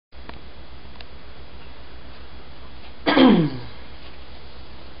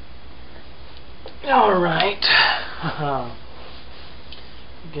Alright.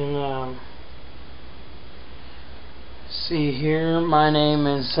 You can see here,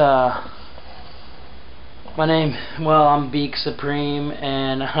 I'm Beak Supreme,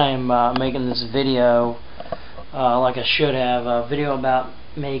 and I'm making this video like I should have, a video about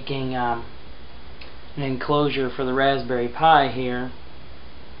making an enclosure for the Raspberry Pi here.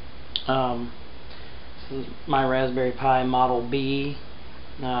 This is my Raspberry Pi Model B.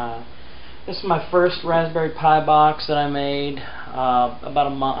 This is my first Raspberry Pi box that I made about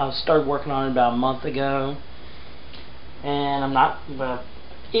a month. I started working on it about a month ago, and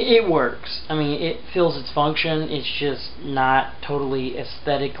it works. I mean, it fills its function. It's just not totally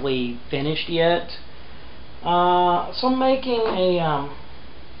aesthetically finished yet. So I'm making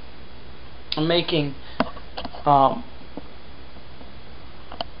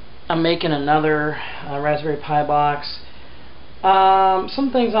another Raspberry Pi box. Some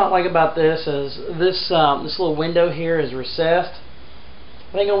things I don't like about this is this little window here is recessed.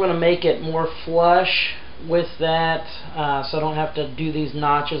 I think I'm going to make it more flush with that, so I don't have to do these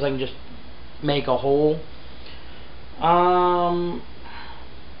notches. I can just make a hole.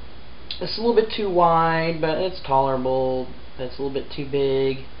 It's a little bit too wide, but it's tolerable. It's a little bit too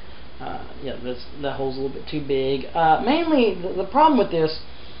big. Yeah, that hole's a little bit too big. Mainly, the problem with this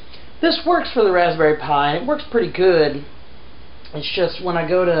works for the Raspberry Pi, and it works pretty good. It's just when I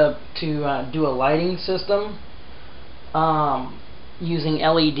go to do a lighting system using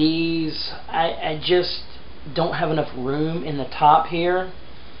LEDs, I just don't have enough room in the top here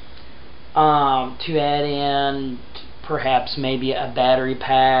to add in perhaps maybe a battery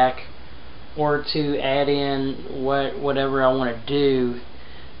pack, or to add in whatever I want to do.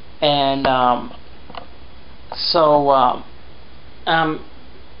 And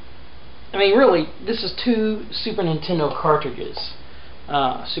I mean, really, this is 2 Super Nintendo cartridges.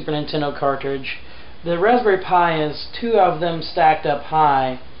 Super Nintendo cartridge. The Raspberry Pi is 2 of them stacked up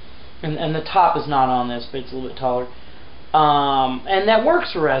high, and the top is not on this, but it's a little bit taller. And that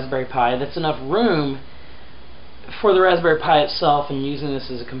works for Raspberry Pi. That's enough room for the Raspberry Pi itself, and using this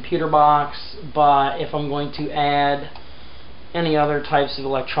as a computer box. But if I'm going to add any other types of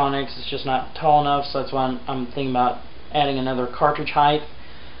electronics, it's just not tall enough, so that's why I'm thinking about adding another cartridge height.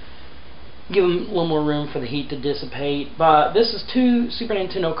 Give them a little more room for the heat to dissipate. But this is 2 Super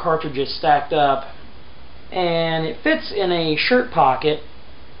Nintendo cartridges stacked up, and it fits in a shirt pocket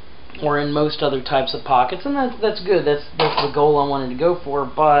or in most other types of pockets, and that's good. That's the goal I wanted to go for.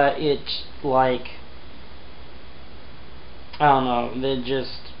 But it's like, I don't know, they're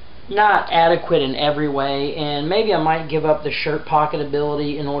just not adequate in every way, and maybe I might give up the shirt pocket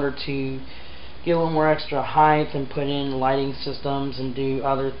ability in order to get a little more extra height and put in lighting systems and do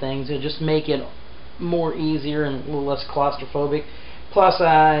other things. It'll just make it more easier and a little less claustrophobic. Plus,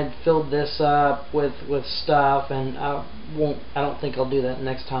 I filled this up with stuff, and I don't think I'll do that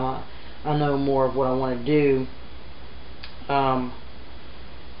next time. I know more of what I want to do.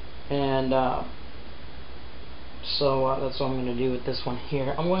 So that's what I'm going to do with this one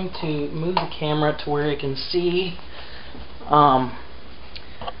here. I'm going to move the camera to where it can see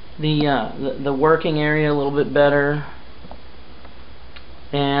the working area a little bit better,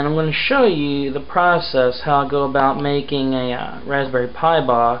 and I'm going to show you the process, how I go about making a Raspberry Pi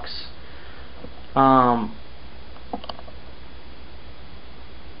box.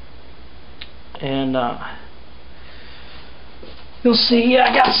 You'll see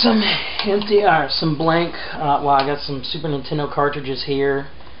I got some empty, or some blank, well, I got some Super Nintendo cartridges here.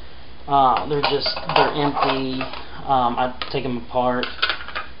 They're empty. I take them apart.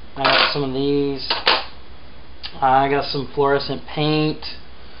 I got some of these. I got some fluorescent paint,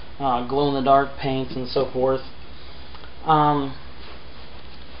 glow-in-the-dark paints, and so forth.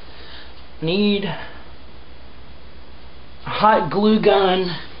 Need a hot glue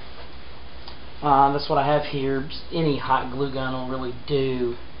gun. That's what I have here. Just any hot glue gun will really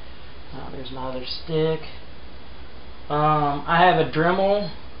do. There's my other stick. I have a Dremel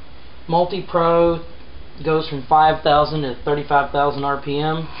Multi-Pro. Goes from 5,000 to 35,000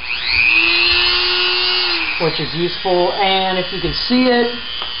 RPM, which is useful. And if you can see it,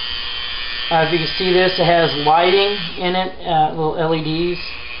 if you can see this, it has lighting in it, little LEDs.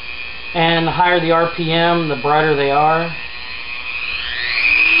 And the higher the RPM, the brighter they are.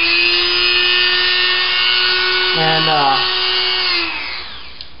 And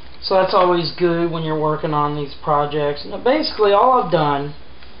so that's always good when you're working on these projects. Now, basically, all I've done.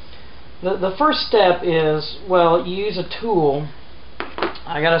 The first step is, well, you use a tool.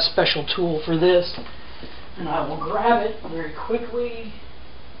 I got a special tool for this, and I will grab it very quickly.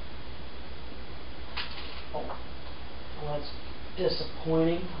 Oh, let's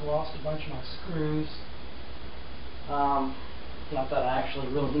disappointing. I lost a bunch of my screws. Not that I actually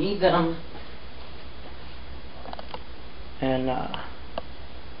really need them. And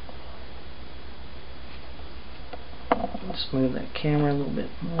let's move that camera a little bit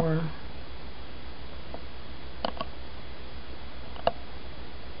more.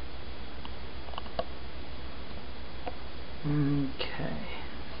 Okay.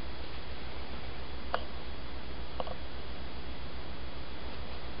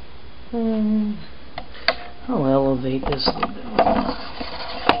 I'll elevate this a little bit more.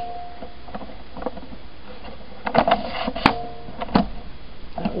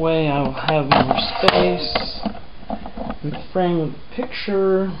 That way I'll have more space in the frame of the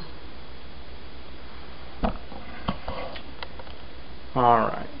picture.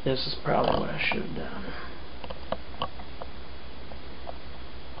 Alright, this is probably what I should have done.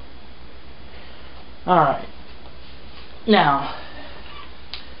 Alright, now,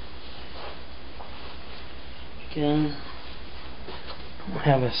 again, I'll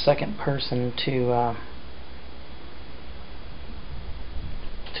have a second person to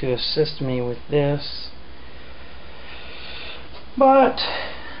assist me with this, but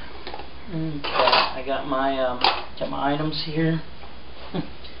okay, I got my items here,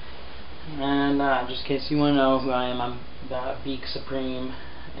 and just in case you want to know who I am, I'm Beak Supreme,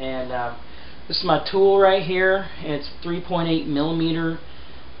 and this is my tool right here. It's 3.8 millimeter.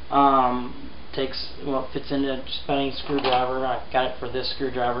 It fits into just about any screwdriver. I got it for this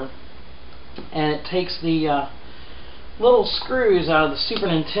screwdriver, and it takes the little screws out of the Super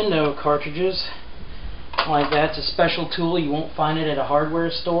Nintendo cartridges like that. It's a special tool. You won't find it at a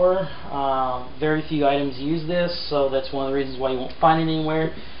hardware store. Very few items use this, so that's one of the reasons why you won't find it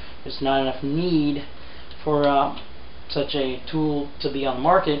anywhere. There's not enough need for such a tool to be on the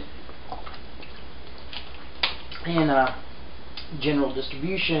market. And general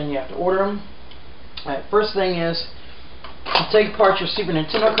distribution, you have to order them. Alright, first thing is, you take apart your Super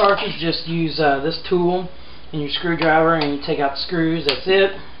Nintendo cartridge. Just use this tool and your screwdriver, and you take out the screws. That's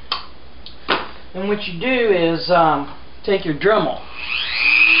it. And what you do is take your Dremel.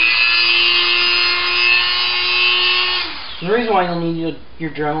 The reason why you'll need your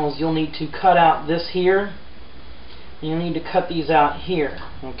Dremel is you'll need to cut out this here. And you'll need to cut these out here.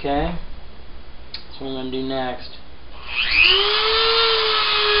 Okay? That's what I'm going to do next.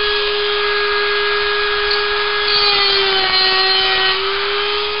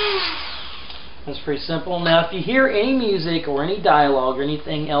 That's pretty simple. Now, if you hear any music or any dialogue or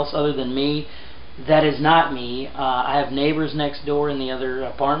anything else other than me, that is not me. I have neighbors next door in the other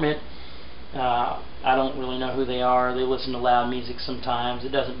apartment. I don't really know who they are. They listen to loud music sometimes.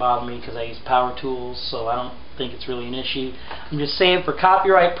 It doesn't bother me because I use power tools, so I don't think it's really an issue. I'm just saying, for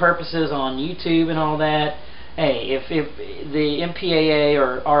copyright purposes on YouTube and all that, hey, if the MPAA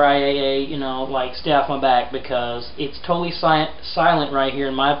or RIAA, you know, like, stay off my back, because it's totally silent right here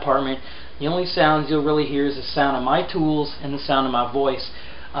in my apartment. The only sounds you'll really hear is the sound of my tools and the sound of my voice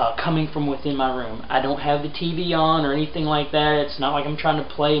coming from within my room. I don't have the TV on or anything like that. It's not like I'm trying to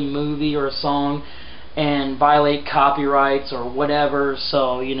play a movie or a song and violate copyrights or whatever,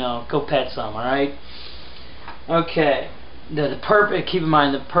 so, you know, go pet some, alright? Okay. Keep in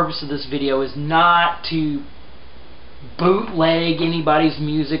mind, the purpose of this video is not to bootleg anybody's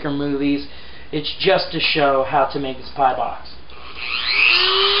music or movies. It's just to show how to make this Pi box.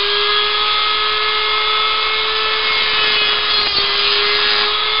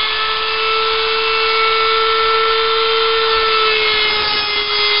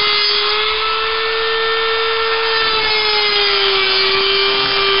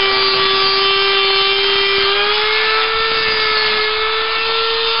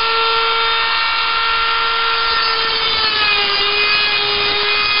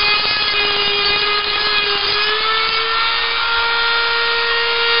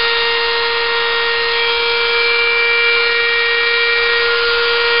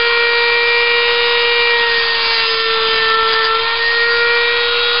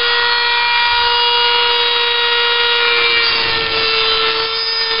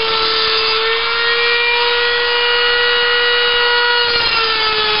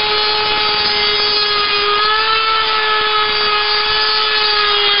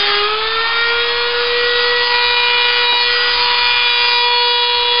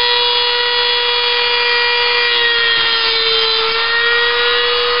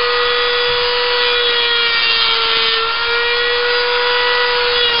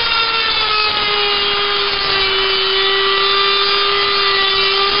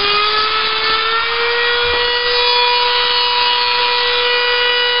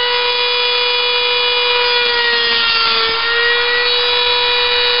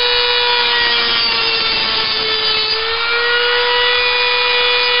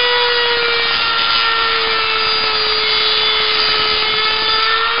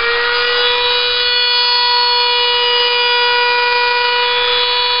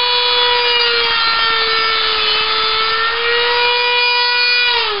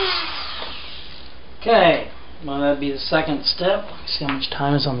 be the second step. Let me see how much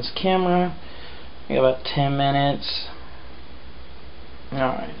time is on this camera. We got about 10 minutes.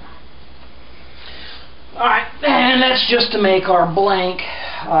 Alright. Alright, and that's just to make our blank.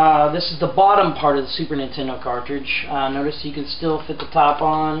 This is the bottom part of the Super Nintendo cartridge. Notice you can still fit the top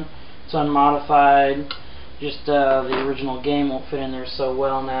on. It's unmodified. Just the original game won't fit in there so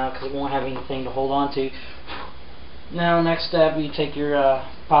well now because it won't have anything to hold on to. Now, next step, you take your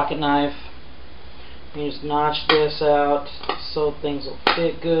pocket knife. You just notch this out so things will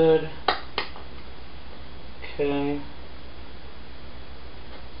fit good. Okay.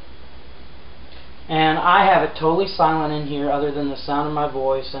 And I have it totally silent in here other than the sound of my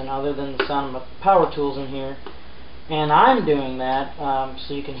voice and other than the sound of my power tools in here. And I'm doing that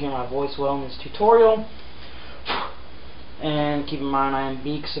so you can hear my voice well in this tutorial. And keep in mind I am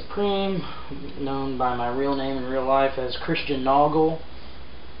Beak Supreme, known by my real name in real life as Christian Noggle.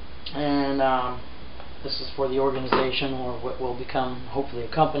 And this is for the organization, or what will become hopefully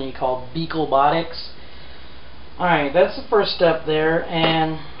a company, called Beaklebotix. Alright, that's the first step there,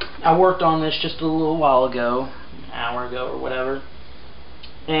 and I worked on this just a little while ago, an hour ago or whatever.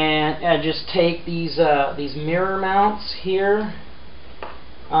 And I just take these mirror mounts here.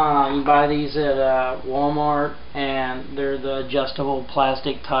 You buy these at Walmart, and they're the adjustable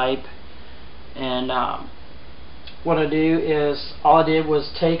plastic type. And what I do is, all I did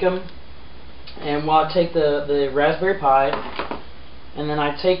was take them, and while I take the Raspberry Pi, and then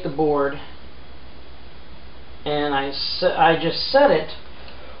I take the board, and I just set it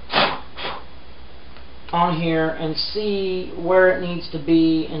on here and see where it needs to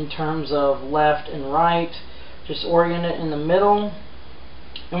be in terms of left and right. Just orient it in the middle.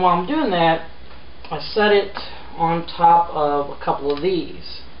 And while I'm doing that, I set it on top of a couple of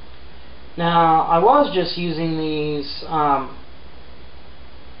these. Now, I was just using these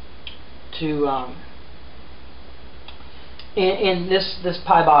in this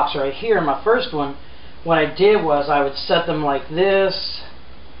Pi box right here, my first one. What I did was I would set them like this.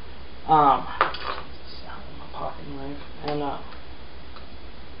 My pocket knife, and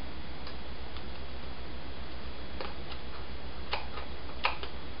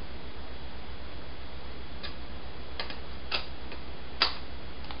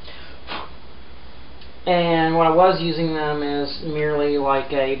and what I was using them is merely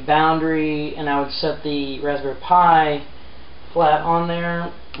like a boundary, and I would set the Raspberry Pi flat on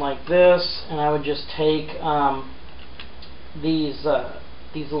there like this, and I would just take these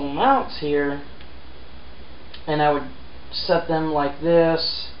little mounts here, and I would set them like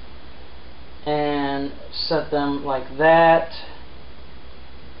this and set them like that.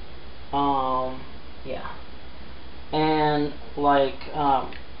 Yeah, and like I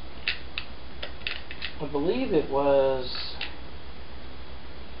believe it was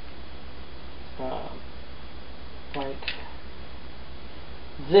like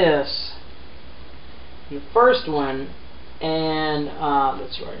this, the first one, and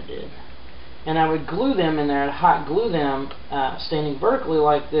that's what I did. And I would glue them in there, and hot glue them standing vertically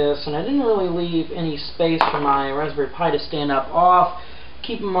like this, and I didn't really leave any space for my Raspberry Pi to stand up off.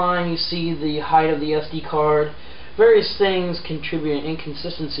 Keep in mind, you see the height of the SD card. Various things contribute an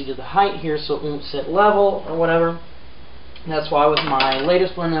inconsistency to the height here, so it won't sit level or whatever. And that's why with my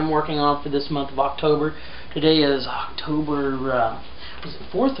latest one I'm working on for this month of October, today is October, was it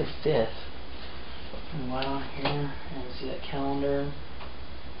 4th or 5th? Wow, here, and see that calendar.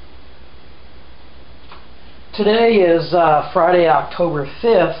 Today is Friday, October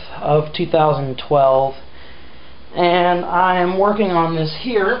 5th of 2012, and I am working on this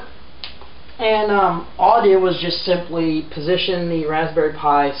here. And all I did was just simply position the Raspberry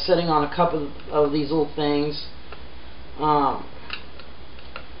Pi sitting on a couple of these little things.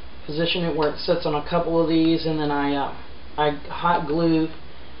 Position it where it sits on a couple of these, and then I hot glue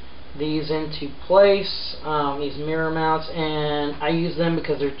these into place, these mirror mounts, and I use them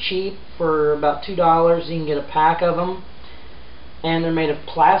because they're cheap. For about $2 you can get a pack of them, and they're made of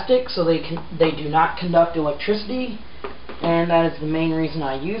plastic, so they do not conduct electricity, and that is the main reason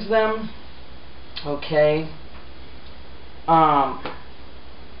I use them. Okay. I'll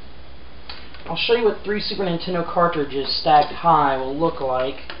show you what 3 Super Nintendo cartridges stacked high will look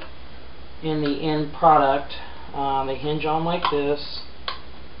like in the end product. They hinge on like this.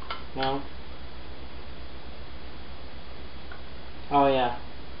 No? Oh yeah,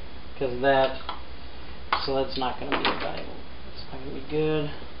 because of that. So that's not going to be valuable. It's not going to be good.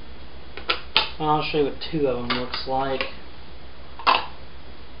 And I'll show you what 2 of them looks like.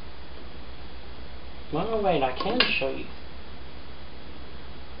 Well, wait, I can show you.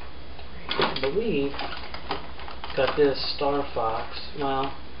 I believe got this Star Fox. Well,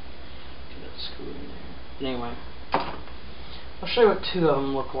 that screw in there. Anyway, I'll show you what two of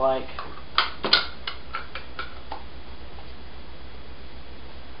them look like.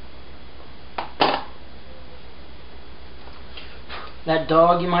 That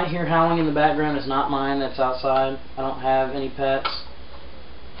dog you might hear howling in the background is not mine, that's outside. I don't have any pets.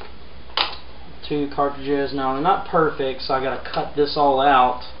 Two cartridges. Now they're not perfect, so I gotta cut this all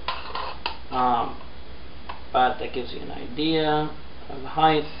out. But that gives you an idea of the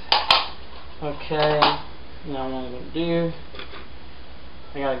height. Okay, now what I'm gonna do,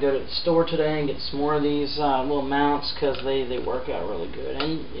 I gotta go to the store today and get some more of these little mounts because they work out really good.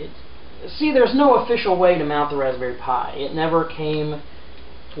 And see, there's no official way to mount the Raspberry Pi. It never came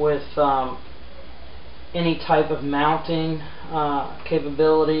with any type of mounting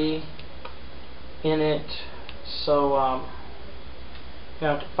capability in it, so you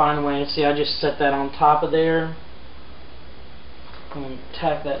have to find a way. See, I just set that on top of there and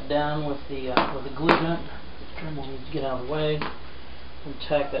tack that down with the glue gun. The Dremel needs to get out of the way. And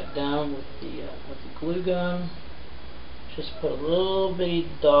tack that down with the glue gun. Just put a little bitty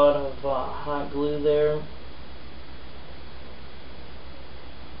dot of hot glue there,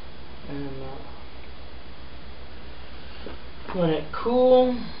 and let it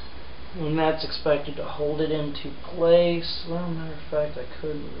cool, and that's expected to hold it into place. Well, matter of fact, I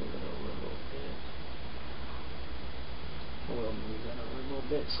could move it a little bit. I will move that over a little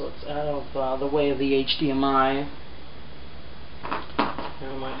bit so it's out of the way of the HDMI. And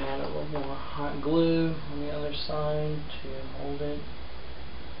I might add a little more hot glue on the other side to hold it.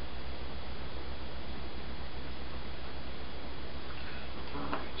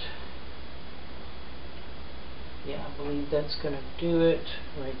 Alright. Yeah, I believe that's going to do it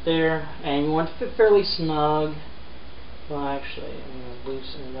right there. And you want it to fit fairly snug. Well, actually, I'm going to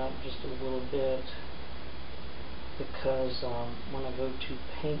loosen it up just a little bit because when I go to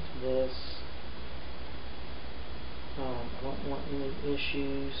paint this, I don't want any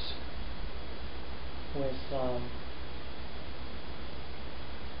issues with that.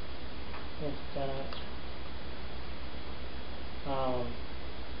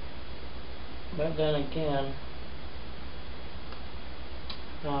 But then again,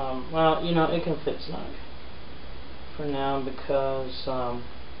 well, you know, it can fit snug for now because,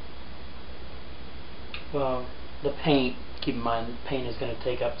 well, the paint, keep in mind, the paint is going to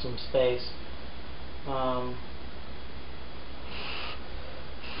take up some space.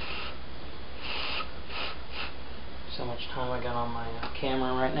 So much time I got on my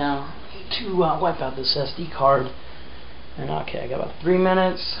camera right now. I need to wipe out this SD card. And okay, I got about 3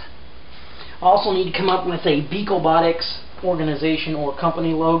 minutes. I also need to come up with a Beaklebotix organization or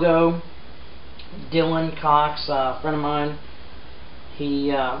company logo. Dylan Cox, a friend of mine,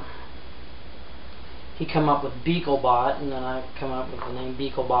 he come up with Beaklebot, and then I come up with the name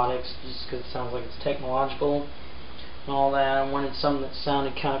Beaklebotix just because it sounds like it's technological and all that. I wanted something that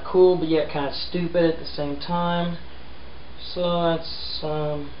sounded kind of cool, but yet kind of stupid at the same time. So that's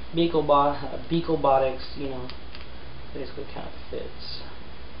Beaklebotix, you know, basically kind of fits.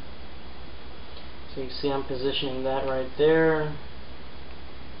 So you see I'm positioning that right there,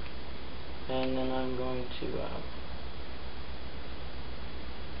 and then I'm going to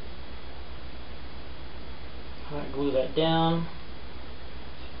hot glue that down.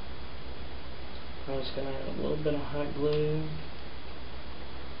 I'm just going to add a little bit of hot glue.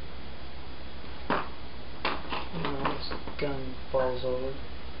 And this gun falls over.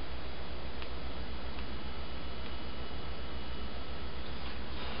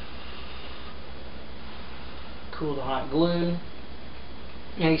 Cool the hot glue.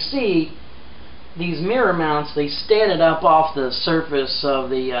 Now you see these mirror mounts, they stand it up off the surface of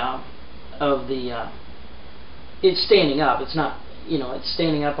the it's standing up. It's not, you know, it's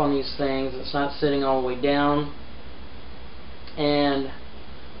standing up on these things. It's not sitting all the way down. And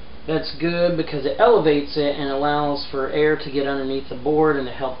that's good because it elevates it and allows for air to get underneath the board and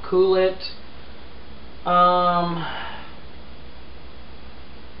to help cool it. I'm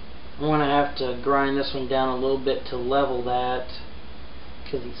going to have to grind this one down a little bit to level that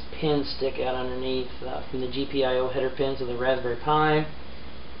because these pins stick out underneath from the GPIO header pins of the Raspberry Pi.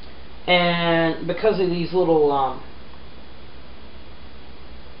 And because of these little,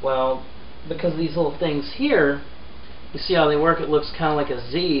 because of these little things here, you see how they work? It looks kind of like a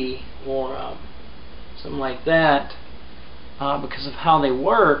Z or something like that because of how they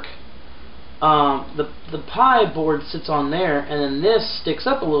work. The Pi board sits on there, and then this sticks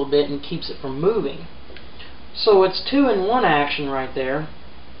up a little bit and keeps it from moving. So it's 2-in-1 action right there,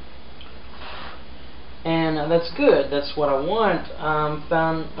 and that's good. That's what I want. I'm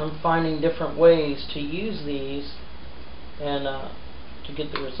finding different ways to use these and to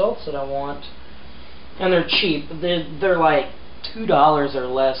get the results that I want. And they're cheap. They're like $2 or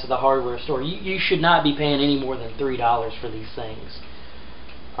less at the hardware store. You should not be paying any more than $3 for these things.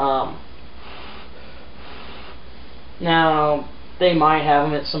 Now, they might have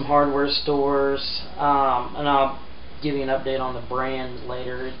them at some hardware stores, and I'll give you an update on the brand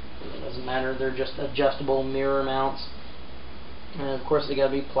later. It doesn't matter, they're just adjustable mirror mounts. And of course they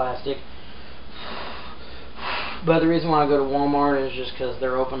gotta be plastic. But the reason why I go to Walmart is just because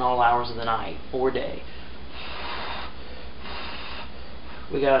they're open all hours of the night or day.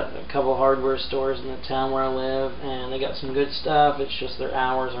 We got a couple hardware stores in the town where I live, and they got some good stuff. It's just their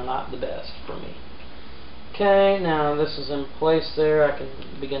hours are not the best for me. Okay, now this is in place there. I can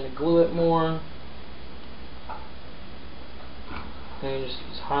begin to glue it more. And you just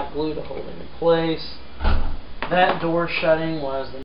use hot glue to hold it in place. That door shutting was the